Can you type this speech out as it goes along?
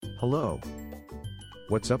Hello.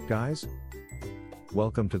 What's up, guys?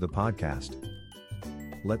 Welcome to the podcast.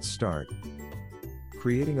 Let's start.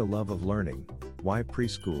 Creating a love of learning. Why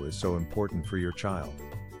preschool is so important for your child.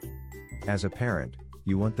 As a parent,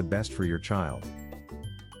 you want the best for your child.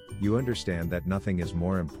 You understand that nothing is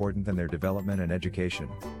more important than their development and education.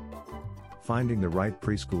 Finding the right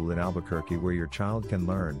preschool in Albuquerque where your child can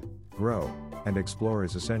learn, grow, and explore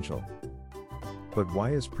is essential. But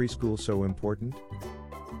why is preschool so important?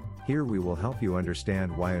 Here we will help you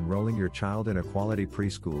understand why enrolling your child in a quality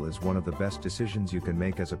preschool is one of the best decisions you can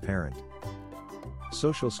make as a parent.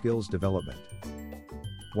 Social skills development.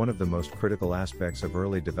 One of the most critical aspects of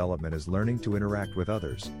early development is learning to interact with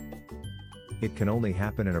others. It can only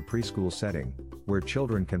happen in a preschool setting, where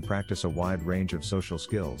children can practice a wide range of social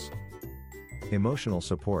skills. Emotional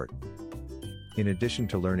support. In addition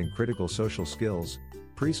to learning critical social skills,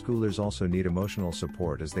 preschoolers also need emotional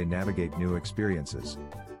support as they navigate new experiences.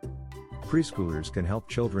 Preschoolers can help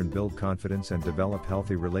children build confidence and develop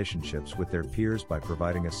healthy relationships with their peers by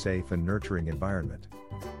providing a safe and nurturing environment.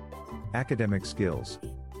 Academic skills.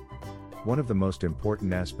 One of the most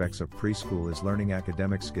important aspects of preschool is learning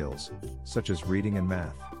academic skills, such as reading and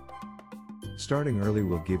math. Starting early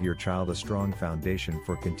will give your child a strong foundation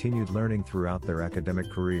for continued learning throughout their academic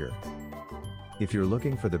career. If you're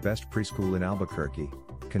looking for the best preschool in Albuquerque,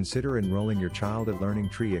 consider enrolling your child at Learning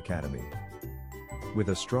Tree Academy. With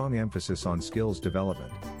a strong emphasis on skills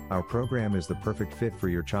development, our program is the perfect fit for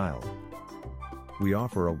your child. We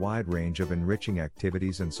offer a wide range of enriching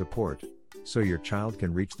activities and support, so your child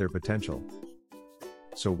can reach their potential.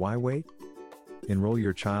 So why wait? Enroll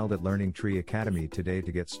your child at Learning Tree Academy today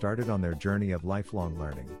to get started on their journey of lifelong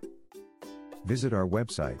learning. Visit our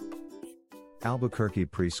website,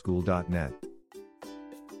 albuquerquepreschool.net.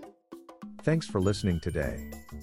 Thanks for listening today.